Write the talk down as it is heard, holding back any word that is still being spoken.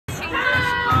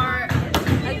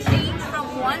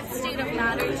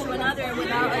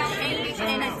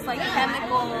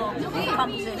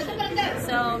composition.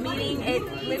 So meaning it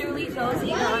literally goes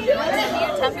either under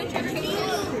ambient temperature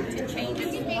to change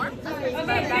its form, but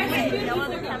that's no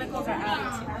other chemicals are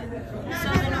added to it. So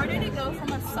in order to go from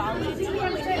a solid to a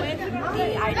liquid, the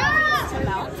item needs to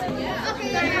melt.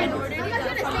 In order to go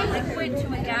from a liquid to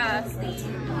a gas, the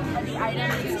item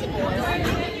needs to boil.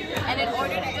 And in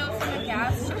order to go from a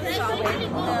gas to a solid,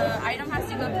 the item has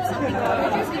to go through something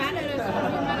called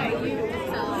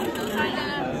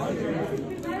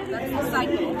that's the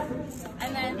cycle.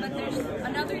 And then, but there's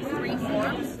another 3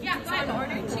 forms. So in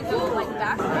order to go like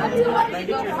backwards, in order to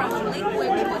go from a liquid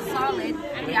to a solid,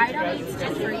 the item needs to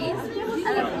freeze.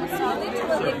 And then from a solid to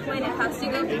a liquid, it has to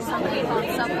go through something called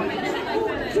sublimation.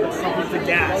 It's a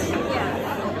gas. Yeah.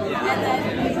 And then,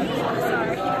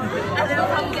 and then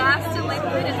from gas to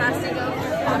liquid, it has to go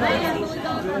through condensation.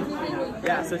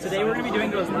 Yeah, so today we're going to be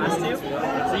doing those last two.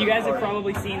 So you guys have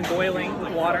probably seen boiling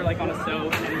water like on a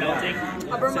stove and melting.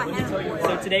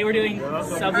 So today we're doing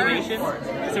sublimation.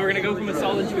 So we're going to go from a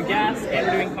solid to a gas, and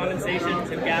we're doing condensation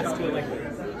to gas to a liquid.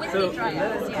 With dry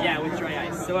ice, yeah, with dry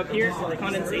ice. So up here, the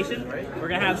condensation, we're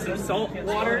going to have some salt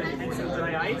water and some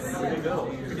dry ice. We're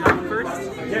going to do that first.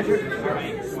 Yeah, sure. All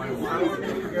right.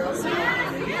 So,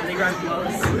 they grab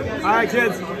gloves. All right,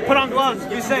 kids, put on gloves.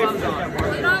 Be safe. Put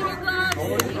on your gloves.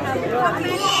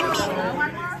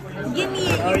 Give me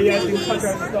it. Oh, you guys can touch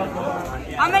our stuff.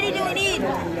 How many do we need?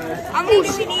 How many do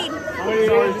we need? How many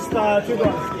do we need? Just 2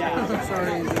 gloves. Yeah.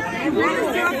 Sorry.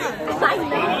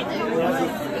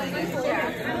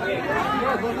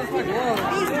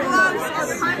 These gloves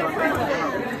are kind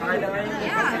of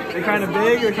They're kind of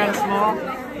big, they're kind of small.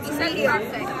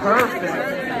 Perfect. Perfect.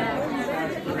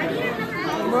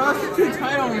 Bro, that's too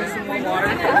tight on this in one water.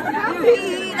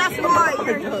 That's why.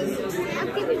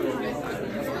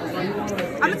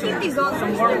 I'm gonna keep these on.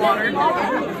 Some more water.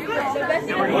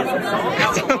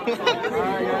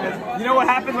 You know what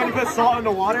happens when you put salt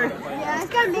into water? Yeah,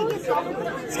 it's gonna make it salty.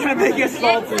 It's gonna make it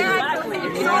salty.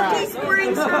 Salty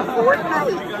springs from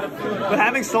Fortnite. But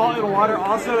having salt in water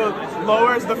also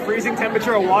lowers the freezing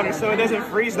temperature of water, so it doesn't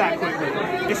freeze that quickly.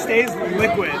 It stays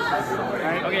liquid.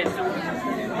 Right? Okay, so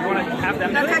you want to have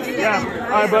them do it? Yeah.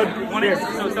 All right, bud. Here.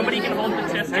 So somebody can hold the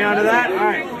test. Hang on to that. All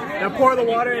right. Now pour the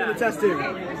water into the test tube.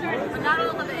 Not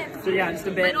all of it. So yeah, just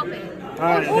a bit. Little bit. All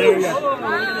right, there we go.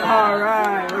 All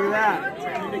right, look at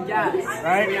that. The gas.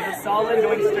 Right? We have a solid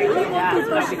going straight to the gas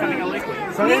without becoming a liquid.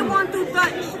 So We then, want to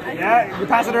touch. yeah, you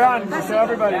pass it around. Show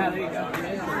everybody. Yeah, there you go.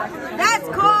 That's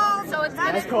cold. So it's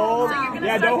That's cold. So you're gonna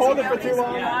Yeah, don't hold it for too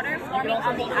long. water forming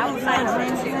on the outside of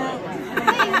it too.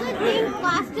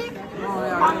 Plastic?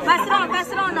 Pass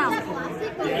it on now.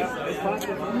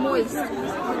 Moist.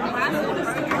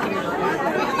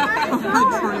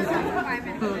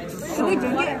 Should we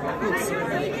drink it?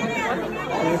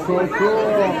 Cool.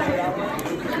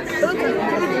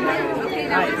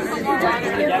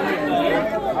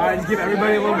 Alright, just give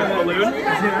everybody a little bit of balloon.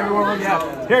 Just give everyone one,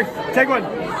 yeah. Here, take one.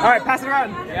 Alright, pass it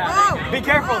around. Be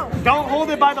careful. Don't hold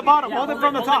it by the bottom. Hold it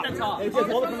from the top. Hey, just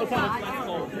hold it from the top.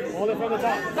 Hold it from the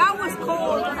top. That was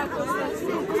cold.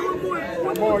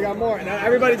 Got more. Now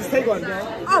everybody just take one.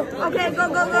 Oh, okay, go.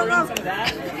 Some of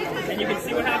that, and you can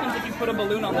see what happens if you put a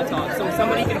balloon on the top. So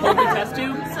somebody can hold the test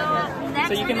tube.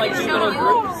 So you can like do little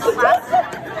groups.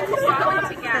 Solid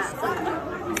to gas.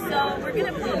 So we're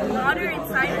gonna put water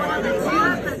inside one of the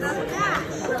tubes.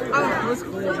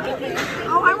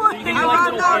 Oh, I want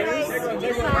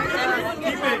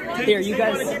like Here, you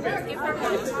guys.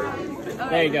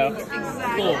 There you go.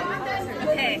 Cool.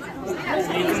 Okay.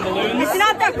 You need some balloons? It's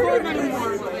not that cold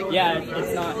anymore. Yeah,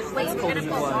 it's not Wait, as we're cold gonna as it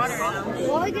put was. water in.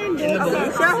 What are we gonna do? In the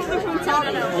balloons? Should I hold it from top?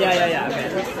 Yeah. Okay.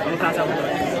 Let me pass out the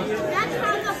balloons.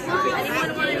 Anyone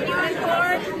want a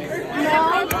unicorn? No.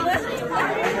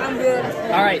 I'm good.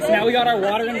 All right, so now we got our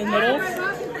water in the middle.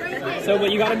 So,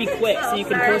 but you got to be quick. So you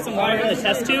can pour some water in the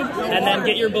test tube and then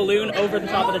get your balloon over the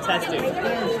top of the test tube.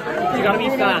 You got to be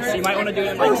fast. So you might want to do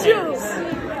it in like pairs.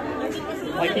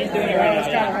 Like he's doing it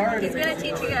right now. He's gonna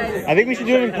teach you guys. I think we should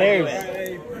do it in pairs.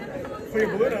 Put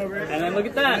your balloon over it. And then look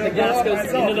at that. The gas goes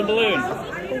into the balloon.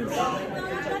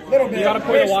 You got to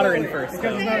pour the water in first.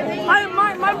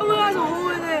 My balloon has a hole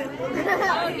in it.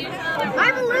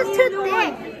 My balloon's too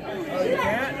thick. You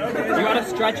got to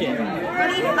stretch it.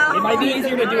 It might be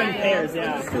easier to do in pairs,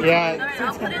 yeah. Yeah.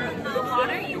 I'll put it in the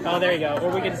water. You Oh, there you go. Or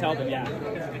we can just help him, yeah.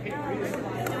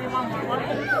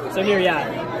 So here, yeah.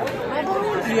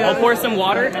 I'll pour some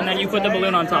water, and then you put the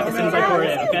balloon on top as soon as I pour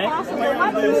it in, okay?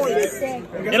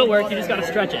 It'll work, you just gotta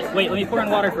stretch it. Wait, let me pour in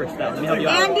water first, though. Let me help you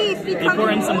out. You pour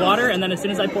in some water, and then as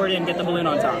soon as I pour it in, get the balloon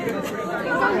on top. You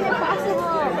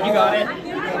got it.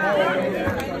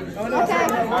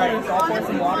 Alright, so I'll pour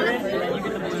some water in, and then you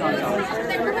get the balloon. balloon on top.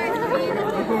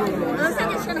 Looks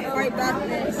like it's trying to fight back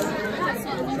this.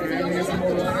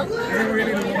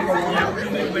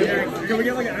 Can we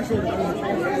get like an actual water?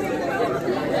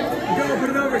 Go, put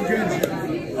it over, good.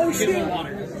 Oh shit.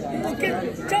 Okay,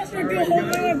 just for good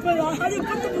whole thing, but how do you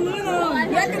put the balloon on?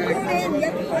 You have to put it in, you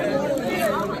have to put it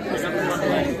in.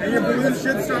 And your balloon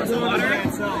should start blowing by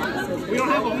itself. We don't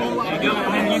have a whole lot. And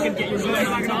then you can get your balloon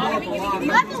on top.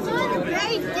 My balloon is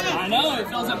very thick. I know, it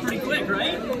fills up pretty quick,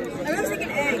 right? It looks like an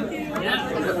egg. Yeah.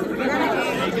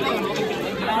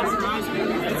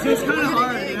 It's kind of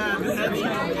hard, yeah.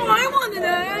 Oh, I want an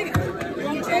egg. You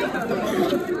want to take?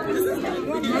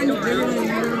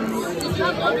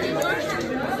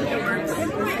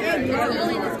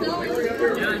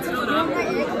 Yeah, it's filling up.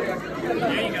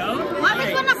 There you go. What is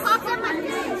gonna pop in my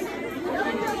face?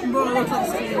 Bro, it looks like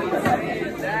steam.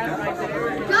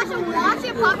 Josh, watch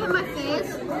it pop in my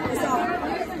face.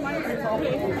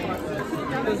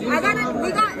 We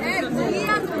got eggs. We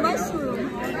have mushroom.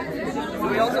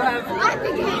 We also have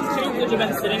these tubes which have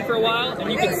been sitting for a while, and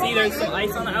you can see there's some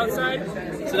ice on the outside.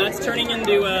 So that's turning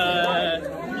into a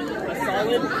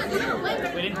solid.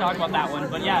 We didn't talk about that one,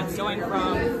 but yeah, it's going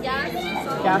from gas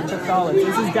to solid.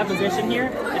 This is deposition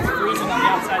here. It's freezing on the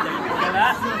outside there. You can feel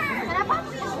that?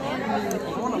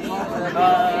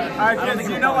 Alright kids,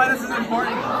 do you know why this is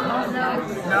important?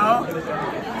 No?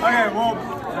 Okay, well,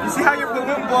 you see how your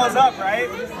balloon blows up, right?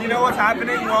 You know what's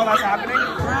happening while that's happening?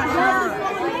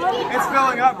 It's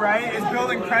filling up, right? It's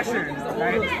building pressure,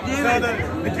 right? So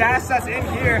the gas that's in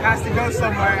here has to go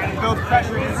somewhere and build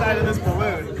pressure inside of this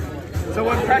balloon. So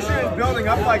when pressure is building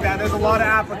up like that, there's a lot of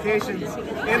applications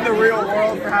in the real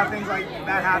world for how things like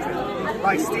that happen.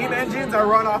 Like steam engines are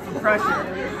run off of pressure.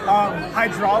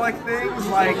 Hydraulic things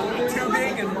like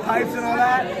tubing and pipes and all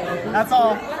that, that's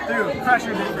all through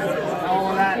pressure differences, all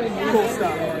of that cool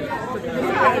stuff.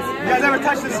 You guys ever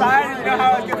touch the side? You know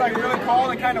how it gets like really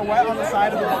cold and kind of wet on the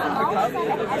side of the cup?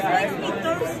 Yeah.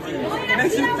 It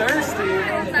makes you thirsty.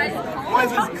 Why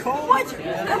is this cold?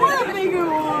 I want a bigger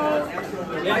one.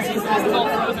 Yeah, see, so this is all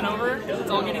frozen over. It's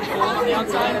all getting cold on the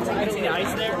outside. You can see the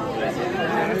ice there.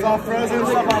 And it's all frozen and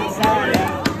stuff on the side.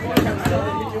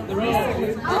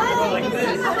 Like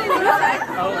this.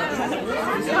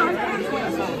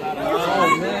 Oh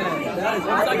man, that is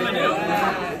what's that gonna do?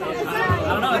 I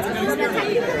don't know, it's a new experiment.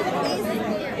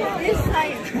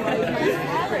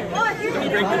 Can you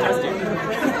break the test tube?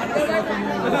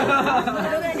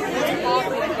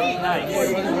 Nice.